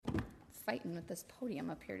fighting with this podium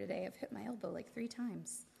up here today. I've hit my elbow like 3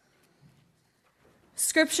 times.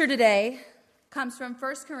 Scripture today comes from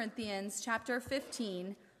 1 Corinthians chapter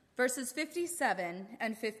 15, verses 57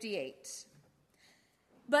 and 58.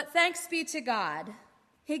 But thanks be to God,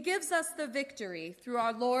 he gives us the victory through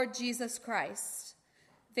our Lord Jesus Christ.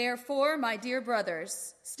 Therefore, my dear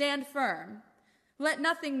brothers, stand firm. Let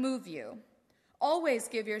nothing move you. Always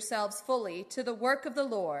give yourselves fully to the work of the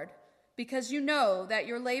Lord, because you know that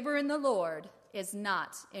your labor in the Lord is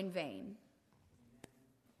not in vain.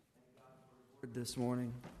 This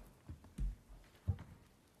morning,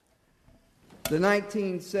 the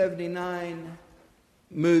 1979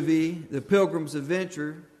 movie, The Pilgrim's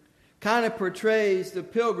Adventure, kind of portrays the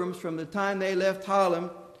pilgrims from the time they left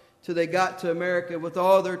Holland till they got to America with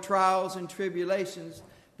all their trials and tribulations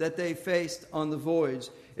that they faced on the voyage.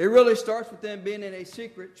 It really starts with them being in a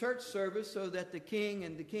secret church service so that the king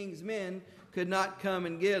and the king's men could not come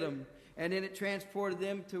and get them. And then it transported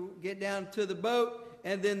them to get down to the boat,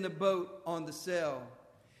 and then the boat on the sail.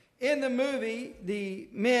 In the movie, the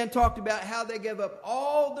men talked about how they gave up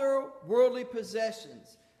all their worldly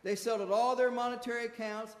possessions. They settled all their monetary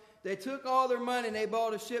accounts. They took all their money and they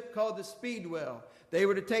bought a ship called the Speedwell. They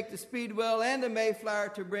were to take the Speedwell and the Mayflower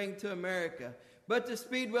to bring to America. But the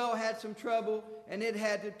Speedwell had some trouble and it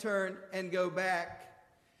had to turn and go back.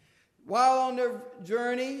 While on their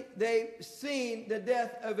journey, they seen the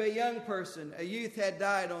death of a young person. A youth had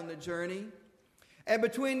died on the journey. And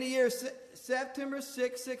between the years September 6,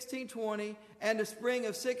 1620 and the spring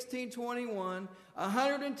of 1621,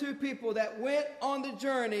 102 people that went on the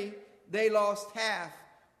journey, they lost half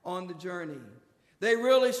on the journey. They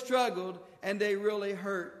really struggled and they really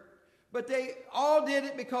hurt. But they all did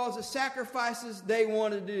it because of sacrifices they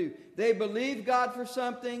wanted to do. They believed God for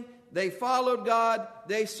something. They followed God.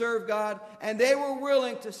 They served God. And they were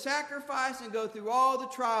willing to sacrifice and go through all the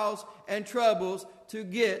trials and troubles to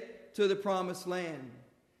get to the promised land.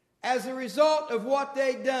 As a result of what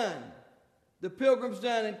they'd done, the Pilgrims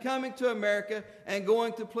done in coming to America and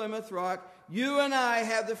going to Plymouth Rock, you and I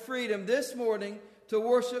have the freedom this morning to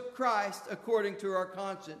worship Christ according to our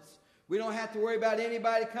conscience. We don't have to worry about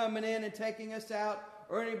anybody coming in and taking us out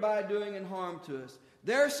or anybody doing any harm to us.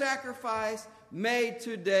 Their sacrifice made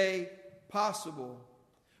today possible.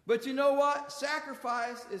 But you know what?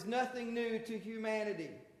 Sacrifice is nothing new to humanity.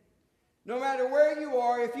 No matter where you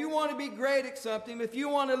are, if you want to be great at something, if you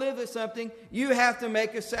want to live at something, you have to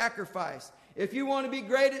make a sacrifice. If you want to be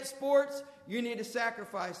great at sports, you need to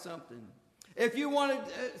sacrifice something. If you want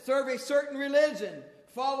to serve a certain religion,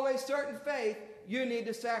 follow a certain faith, you need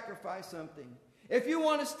to sacrifice something. If you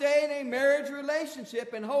want to stay in a marriage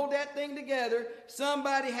relationship and hold that thing together,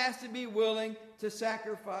 somebody has to be willing to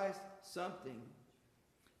sacrifice something.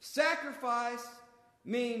 Sacrifice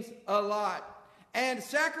means a lot. And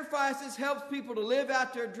sacrifices helps people to live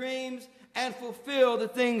out their dreams and fulfill the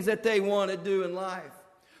things that they want to do in life.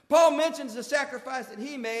 Paul mentions the sacrifice that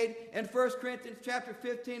he made in 1 Corinthians chapter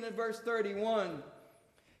 15 and verse 31.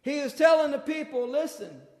 He is telling the people,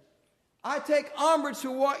 listen, I take umbrage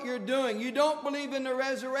to what you're doing. You don't believe in the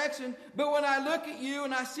resurrection, but when I look at you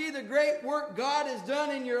and I see the great work God has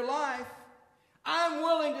done in your life, I'm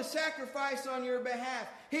willing to sacrifice on your behalf.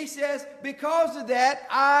 He says, because of that,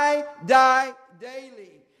 I die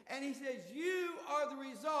daily. And he says, you are the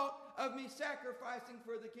result of me sacrificing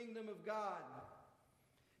for the kingdom of God.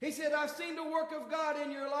 He said, I've seen the work of God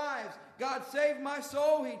in your lives. God saved my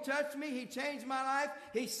soul. He touched me. He changed my life.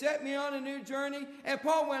 He set me on a new journey. And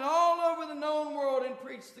Paul went all over the known world and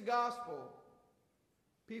preached the gospel.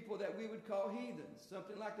 People that we would call heathens,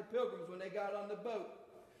 something like the Pilgrims when they got on the boat.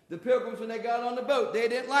 The Pilgrims, when they got on the boat, they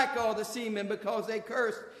didn't like all the seamen because they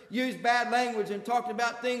cursed, used bad language, and talked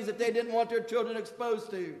about things that they didn't want their children exposed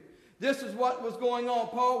to. This is what was going on.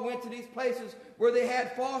 Paul went to these places where they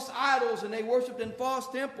had false idols and they worshiped in false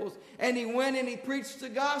temples. And he went and he preached the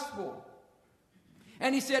gospel.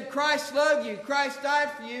 And he said, Christ loved you. Christ died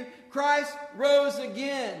for you. Christ rose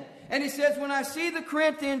again. And he says, when I see the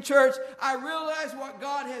Corinthian church, I realize what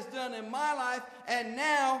God has done in my life. And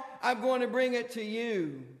now I'm going to bring it to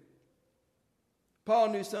you. Paul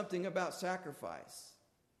knew something about sacrifice.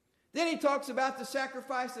 Then he talks about the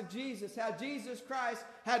sacrifice of Jesus, how Jesus Christ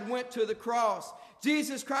had went to the cross.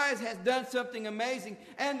 Jesus Christ has done something amazing,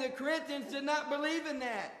 and the Corinthians did not believe in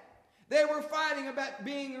that. They were fighting about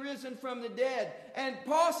being risen from the dead. And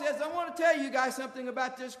Paul says, I want to tell you guys something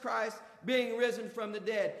about this Christ being risen from the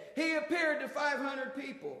dead. He appeared to 500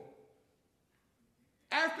 people.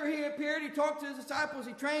 After he appeared, he talked to his disciples,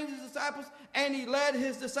 he trained his disciples, and he led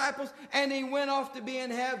his disciples, and he went off to be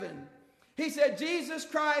in heaven. He said, Jesus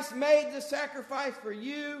Christ made the sacrifice for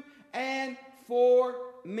you and for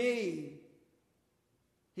me.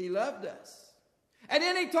 He loved us. And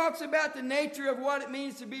then he talks about the nature of what it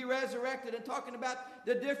means to be resurrected and talking about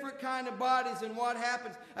the different kind of bodies and what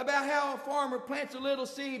happens, about how a farmer plants a little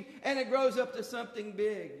seed and it grows up to something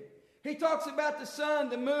big. He talks about the sun,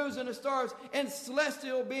 the moons, and the stars, and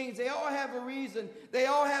celestial beings. They all have a reason. They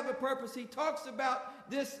all have a purpose. He talks about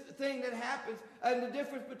this thing that happens and the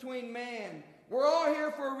difference between man. We're all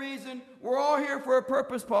here for a reason. We're all here for a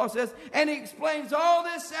purpose, Paul says. And he explains all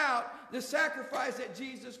this out, the sacrifice that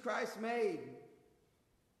Jesus Christ made.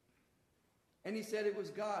 And he said it was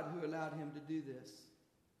God who allowed him to do this.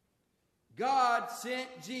 God sent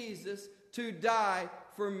Jesus to die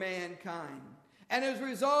for mankind. And as a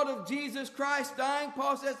result of Jesus Christ dying,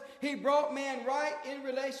 Paul says, he brought man right in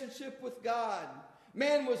relationship with God.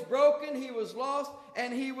 Man was broken, he was lost,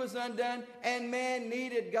 and he was undone, and man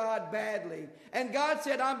needed God badly. And God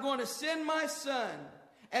said, I'm going to send my son,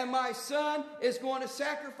 and my son is going to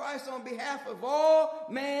sacrifice on behalf of all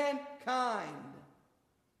mankind.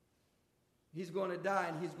 He's going to die,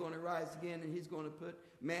 and he's going to rise again, and he's going to put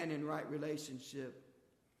man in right relationship.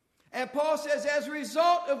 And Paul says, as a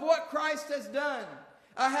result of what Christ has done,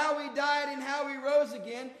 how he died and how he rose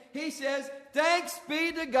again, he says, thanks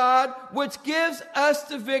be to God, which gives us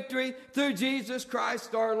the victory through Jesus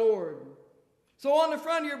Christ our Lord. So on the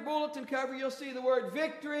front of your bulletin cover, you'll see the word,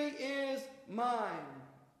 victory is mine.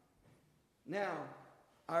 Now,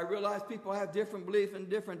 I realize people have different beliefs and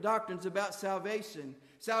different doctrines about salvation.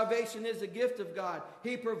 Salvation is a gift of God.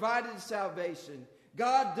 He provided salvation.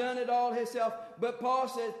 God done it all himself. But Paul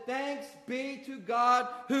says, thanks be to God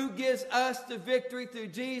who gives us the victory through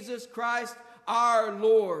Jesus Christ our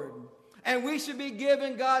Lord. And we should be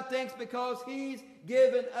giving God thanks because he's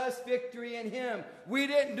given us victory in him. We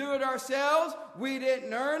didn't do it ourselves. We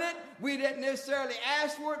didn't earn it. We didn't necessarily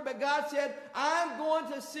ask for it. But God said, I'm going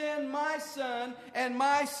to send my son, and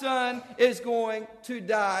my son is going to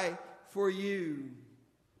die for you.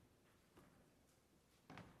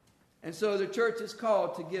 And so the church is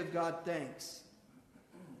called to give God thanks.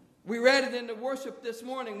 We read it in the worship this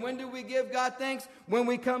morning. When do we give God thanks? When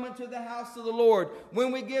we come into the house of the Lord.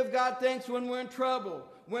 When we give God thanks when we're in trouble,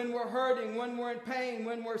 when we're hurting, when we're in pain,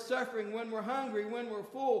 when we're suffering, when we're hungry, when we're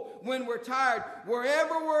full, when we're tired.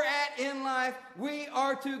 Wherever we're at in life, we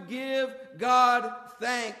are to give God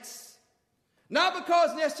thanks. Not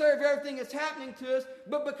because necessarily of everything that's happening to us,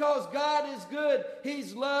 but because God is good.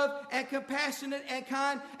 He's love and compassionate and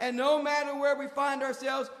kind. And no matter where we find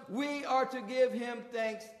ourselves, we are to give him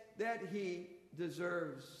thanks that he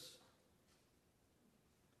deserves.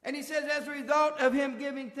 And he says, as a result of him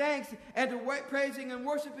giving thanks and to praising and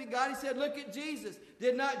worshiping God, he said, look at Jesus.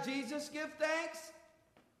 Did not Jesus give thanks?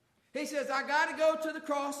 He says, I got to go to the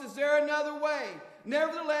cross. Is there another way?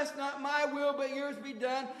 Nevertheless, not my will, but yours be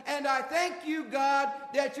done. And I thank you, God,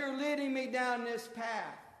 that you're leading me down this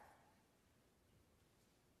path.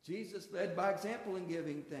 Jesus led by example in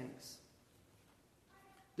giving thanks.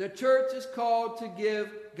 The church is called to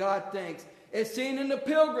give God thanks. It's seen in the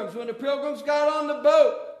pilgrims. When the pilgrims got on the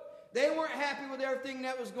boat, they weren't happy with everything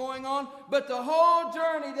that was going on, but the whole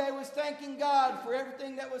journey they was thanking God for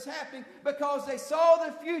everything that was happening because they saw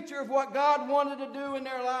the future of what God wanted to do in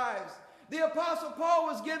their lives. The Apostle Paul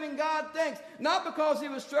was giving God thanks, not because he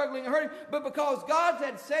was struggling and hurting, but because God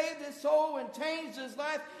had saved his soul and changed his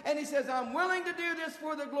life. And he says, I'm willing to do this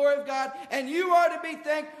for the glory of God, and you are to be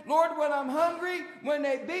thanked. Lord, when I'm hungry, when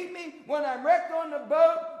they beat me, when I'm wrecked on the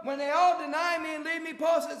boat, when they all deny me and leave me,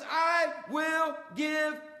 Paul says, I will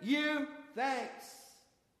give you thanks.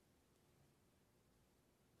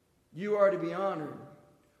 You are to be honored.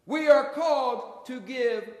 We are called to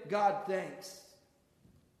give God thanks.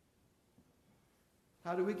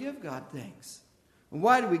 How do we give God thanks? And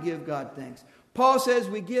why do we give God thanks? Paul says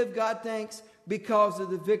we give God thanks because of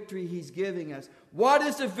the victory he's giving us. What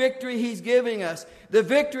is the victory he's giving us? The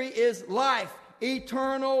victory is life,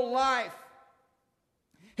 eternal life.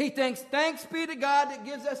 He thinks, thanks be to God that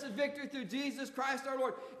gives us a victory through Jesus Christ our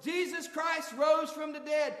Lord. Jesus Christ rose from the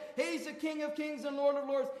dead. He's the King of kings and Lord of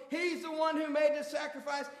lords. He's the one who made the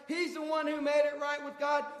sacrifice. He's the one who made it right with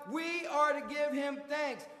God. We are to give him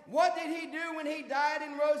thanks. What did he do when he died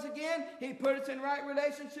and rose again? He put us in right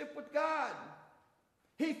relationship with God.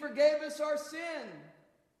 He forgave us our sin.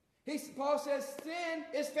 Paul says sin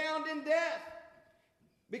is found in death.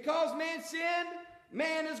 Because man sinned,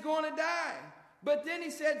 man is going to die. But then he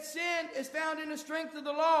said sin is found in the strength of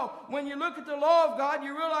the law. When you look at the law of God,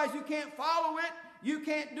 you realize you can't follow it, you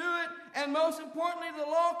can't do it, and most importantly, the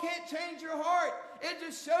law can't change your heart. It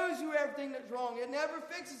just shows you everything that's wrong. It never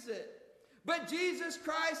fixes it. But Jesus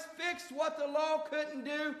Christ fixed what the law couldn't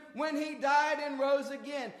do when he died and rose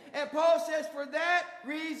again. And Paul says, for that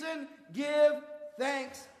reason, give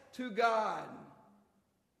thanks to God.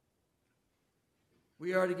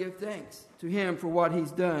 We are to give thanks to him for what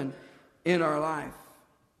he's done in our life.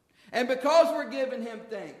 And because we're giving him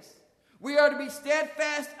thanks, we are to be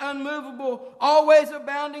steadfast, unmovable, always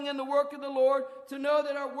abounding in the work of the Lord, to know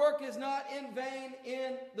that our work is not in vain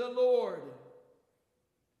in the Lord.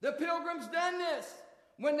 The pilgrims done this.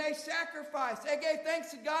 When they sacrificed, they gave thanks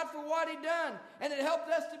to God for what he done. And it helped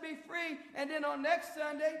us to be free. And then on next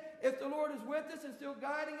Sunday, if the Lord is with us and still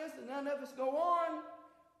guiding us and none of us go on,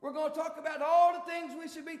 we're going to talk about all the things we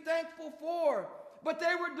should be thankful for. But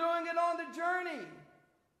they were doing it on the journey.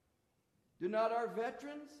 Do not our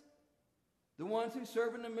veterans, the ones who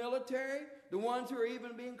serve in the military, the ones who are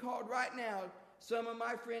even being called right now, some of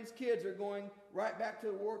my friends' kids are going right back to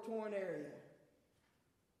the war-torn area.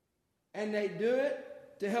 And they do it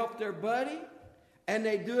to help their buddy, and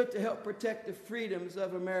they do it to help protect the freedoms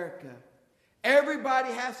of America.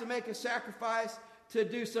 Everybody has to make a sacrifice to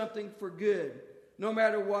do something for good, no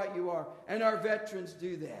matter what you are. And our veterans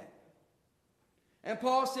do that. And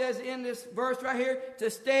Paul says in this verse right here,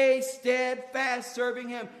 to stay steadfast serving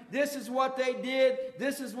him. This is what they did,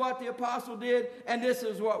 this is what the apostle did, and this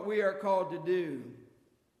is what we are called to do.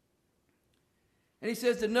 And he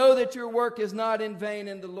says to know that your work is not in vain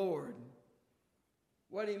in the Lord.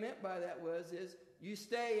 What he meant by that is you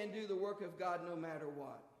stay and do the work of God no matter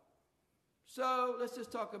what. So let's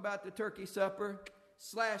just talk about the turkey supper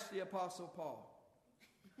 / the Apostle Paul.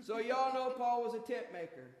 So y'all know Paul was a tent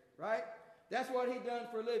maker, right? That's what he done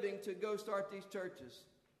for a living, to go start these churches.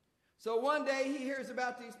 So one day he hears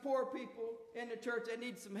about these poor people in the church that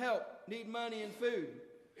need some help, need money and food.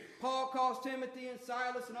 Paul calls Timothy and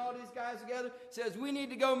Silas and all these guys together, says we need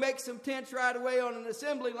to go make some tents right away on an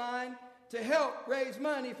assembly line to help raise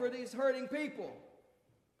money for these hurting people.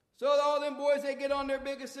 So all them boys, they get on their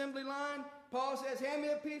big assembly line. Paul says, hand me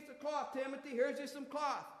a piece of cloth, Timothy. Here's just some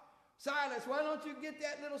cloth. Silas, why don't you get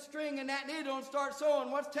that little string and that needle and start sewing?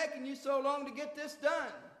 What's taking you so long to get this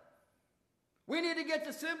done? We need to get the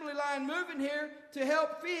assembly line moving here to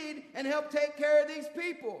help feed and help take care of these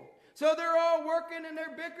people. So they're all working and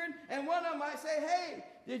they're bickering, and one of them might say, hey,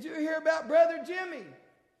 did you hear about Brother Jimmy?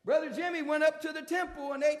 Brother Jimmy went up to the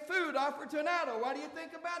temple and ate food offered to an idol. What do you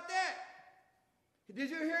think about that? Did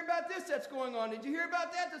you hear about this that's going on? Did you hear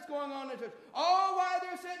about that that's going on in the church? All while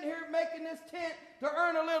they're sitting here making this tent to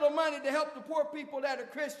earn a little money to help the poor people that are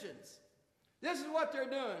Christians. This is what they're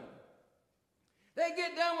doing. They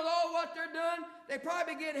get done with all what they're doing. They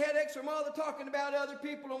probably get headaches from all the talking about other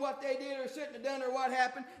people and what they did or shouldn't have done or what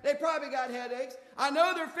happened. They probably got headaches. I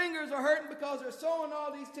know their fingers are hurting because they're sewing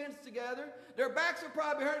all these tents together. Their backs are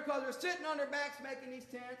probably hurting because they're sitting on their backs making these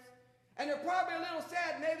tents. And they're probably a little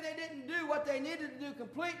sad. Maybe they didn't do what they needed to do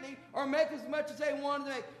completely or make as much as they wanted to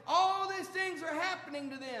make. All these things are happening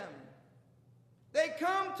to them. They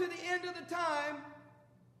come to the end of the time,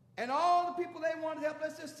 and all the people they wanted to help,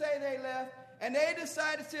 let's just say they left, and they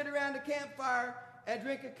decide to sit around the campfire and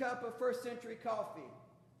drink a cup of first century coffee.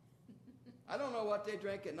 I don't know what they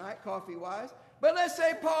drink at night, coffee-wise, but let's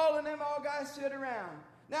say Paul and them all guys sit around.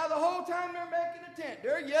 Now, the whole time they're making a tent,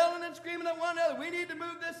 they're yelling and screaming at one another. We need to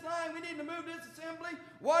move this line. We need to move this assembly.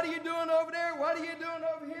 What are you doing over there? What are you doing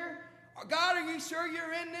over here? God, are you sure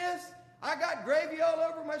you're in this? I got gravy all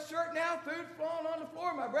over my shirt now. Food's falling on the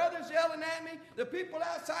floor. My brother's yelling at me. The people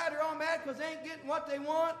outside are all mad because they ain't getting what they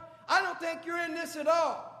want. I don't think you're in this at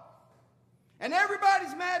all. And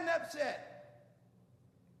everybody's mad and upset.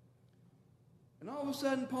 And all of a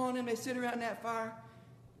sudden, Paul and them, they sit around that fire.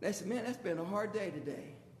 They said, man, that's been a hard day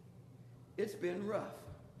today. It's been rough.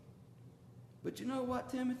 But you know what,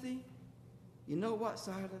 Timothy? You know what,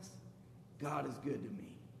 Silas? God is good to me.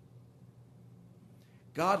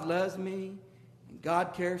 God loves me, and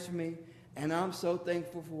God cares for me, and I'm so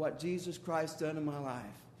thankful for what Jesus Christ done in my life.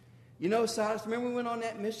 You know, Silas, remember we went on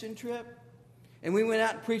that mission trip? And we went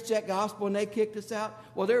out and preached that gospel, and they kicked us out?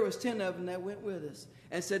 Well, there was 10 of them that went with us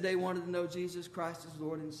and said they wanted to know Jesus Christ as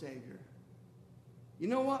Lord and Savior. You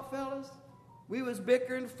know what, fellas? We was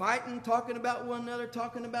bickering, fighting, talking about one another,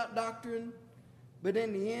 talking about doctrine. But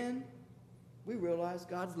in the end, we realized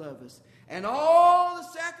God's love us. And all the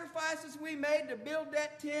sacrifices we made to build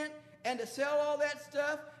that tent and to sell all that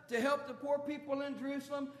stuff to help the poor people in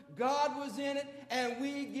Jerusalem, God was in it, and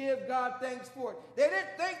we give God thanks for it. They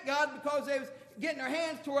didn't thank God because they was getting their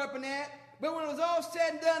hands tore up in that. But when it was all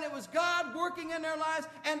said and done, it was God working in their lives,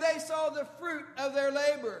 and they saw the fruit of their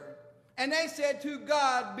labor. And they said, to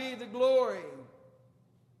God be the glory.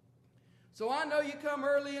 So I know you come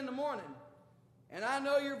early in the morning, And I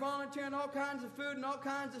know you're volunteering all kinds of food and all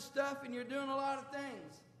kinds of stuff, and you're doing a lot of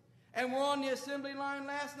things. And we're on the assembly line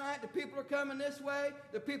last night. The people are coming this way.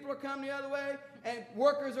 The people are coming the other way. And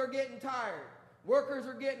workers are getting tired. Workers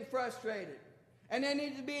are getting frustrated. And there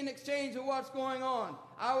needs to be an exchange of what's going on.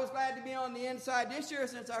 I was glad to be on the inside this year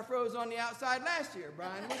since I froze on the outside last year.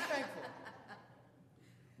 Brian was thankful.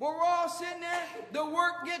 But we're all sitting there. The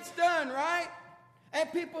work gets done, right?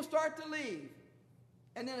 And people start to leave.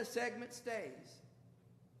 And then a segment stays.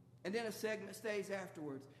 And then a segment stays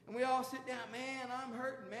afterwards. And we all sit down. Man, I'm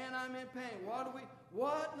hurting. Man, I'm in pain.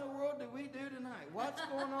 What in the world did we do tonight? What's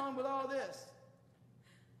going on with all this?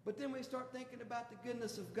 But then we start thinking about the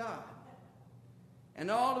goodness of God. And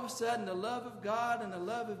all of a sudden, the love of God and the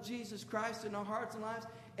love of Jesus Christ in our hearts and lives,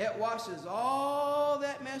 it washes all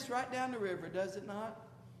that mess right down the river, does it not?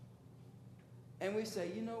 And we say,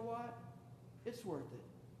 you know what? It's worth it.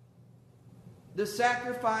 The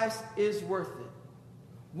sacrifice is worth it.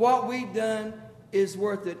 What we've done is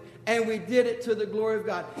worth it. And we did it to the glory of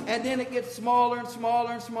God. And then it gets smaller and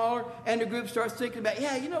smaller and smaller. And the group starts thinking about,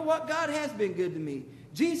 yeah, you know what? God has been good to me.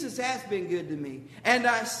 Jesus has been good to me. And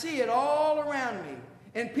I see it all around me.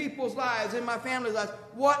 In people's lives, in my family's lives.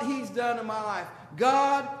 What He's done in my life.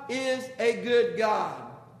 God is a good God.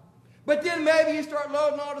 But then maybe you start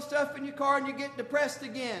loading all the stuff in your car and you get depressed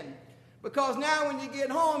again. Because now when you get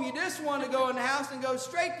home, you just want to go in the house and go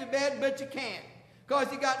straight to bed, but you can't.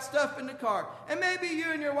 Because you got stuff in the car. And maybe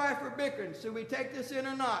you and your wife are bickering. Should we take this in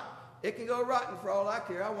or not? It can go rotten for all I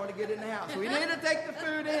care. I want to get in the house. We need to take the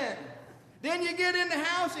food in. Then you get in the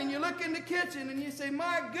house and you look in the kitchen and you say,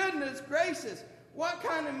 my goodness gracious, what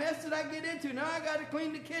kind of mess did I get into? Now I got to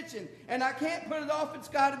clean the kitchen. And I can't put it off. It's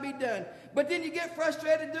got to be done. But then you get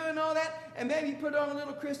frustrated doing all that. And maybe you put on a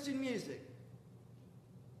little Christian music.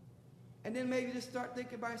 And then maybe just start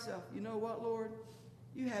thinking by yourself, you know what, Lord?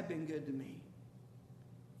 You have been good to me.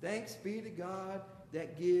 Thanks be to God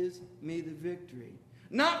that gives me the victory.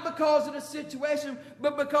 Not because of the situation,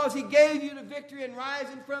 but because He gave you the victory in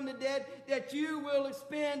rising from the dead, that you will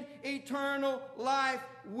spend eternal life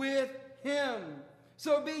with Him.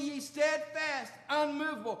 So be ye steadfast,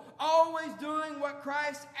 unmovable, always doing what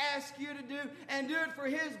Christ asks you to do, and do it for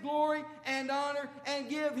His glory and honor, and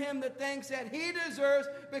give Him the thanks that He deserves,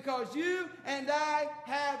 because you and I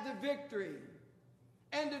have the victory.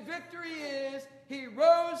 And the victory is He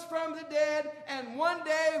rose from the dead, and one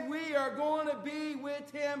day we are going to be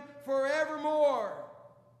with Him forevermore.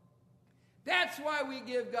 That's why we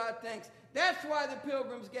give God thanks. That's why the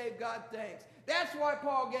pilgrims gave God thanks. That's why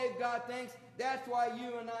Paul gave God thanks. That's why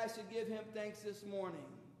you and I should give Him thanks this morning.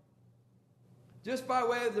 Just by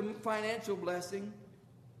way of the financial blessing,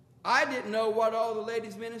 I didn't know what all the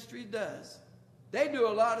ladies' ministry does. They do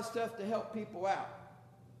a lot of stuff to help people out.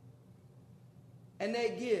 And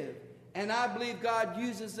they give. And I believe God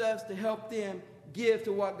uses us to help them give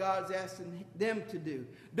to what God's asking them to do.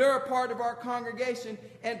 They're a part of our congregation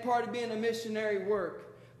and part of being a missionary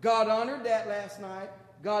work. God honored that last night.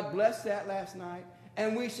 God blessed that last night.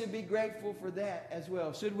 And we should be grateful for that as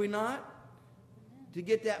well. Should we not? To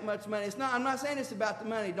get that much money. I'm not saying it's about the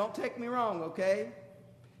money. Don't take me wrong, okay?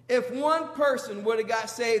 If one person would have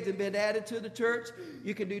got saved and been added to the church,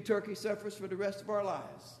 you can do turkey suppers for the rest of our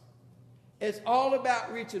lives. It's all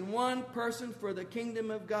about reaching one person for the kingdom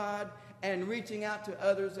of God and reaching out to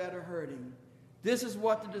others that are hurting. This is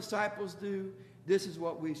what the disciples do. This is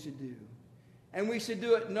what we should do. And we should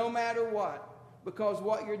do it no matter what. Because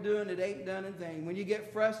what you're doing, it ain't done in vain. When you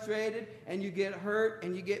get frustrated and you get hurt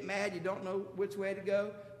and you get mad, you don't know which way to go,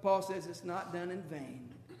 Paul says it's not done in vain.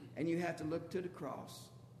 And you have to look to the cross.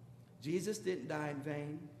 Jesus didn't die in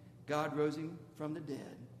vain. God rose Him from the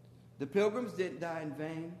dead. The pilgrims didn't die in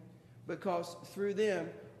vain, because through them,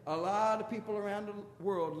 a lot of people around the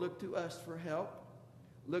world look to us for help,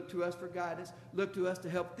 look to us for guidance, look to us to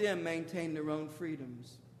help them maintain their own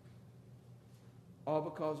freedoms. All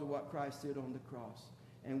because of what Christ did on the cross.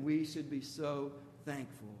 And we should be so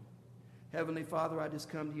thankful. Heavenly Father, I just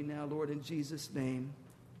come to you now, Lord, in Jesus' name.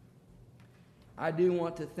 I do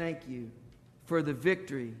want to thank you for the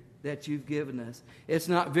victory that you've given us. It's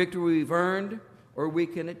not victory we've earned or we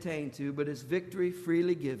can attain to, but it's victory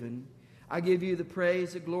freely given. I give you the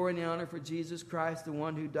praise, the glory, and the honor for Jesus Christ, the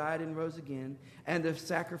one who died and rose again, and the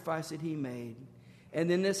sacrifice that He made.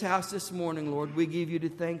 And in this house this morning, Lord, we give you the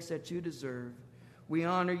thanks that you deserve. We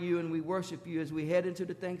honor you and we worship you as we head into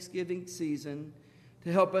the Thanksgiving season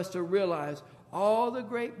to help us to realize all the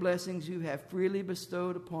great blessings you have freely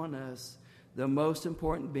bestowed upon us, the most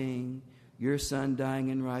important being your Son dying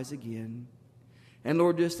and rise again. And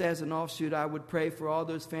Lord, just as an offshoot, I would pray for all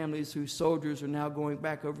those families whose soldiers are now going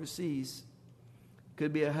back overseas.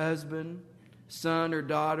 Could be a husband, son or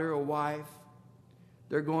daughter or wife.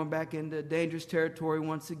 They're going back into dangerous territory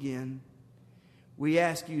once again. We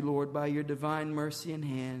ask you, Lord, by your divine mercy and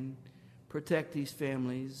hand, protect these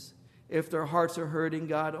families. If their hearts are hurting,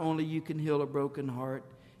 God, only you can heal a broken heart.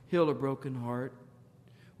 Heal a broken heart.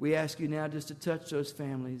 We ask you now just to touch those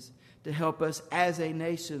families, to help us as a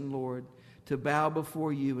nation, Lord, to bow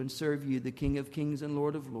before you and serve you, the King of Kings and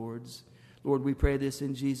Lord of Lords. Lord, we pray this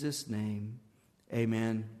in Jesus' name.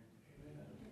 Amen.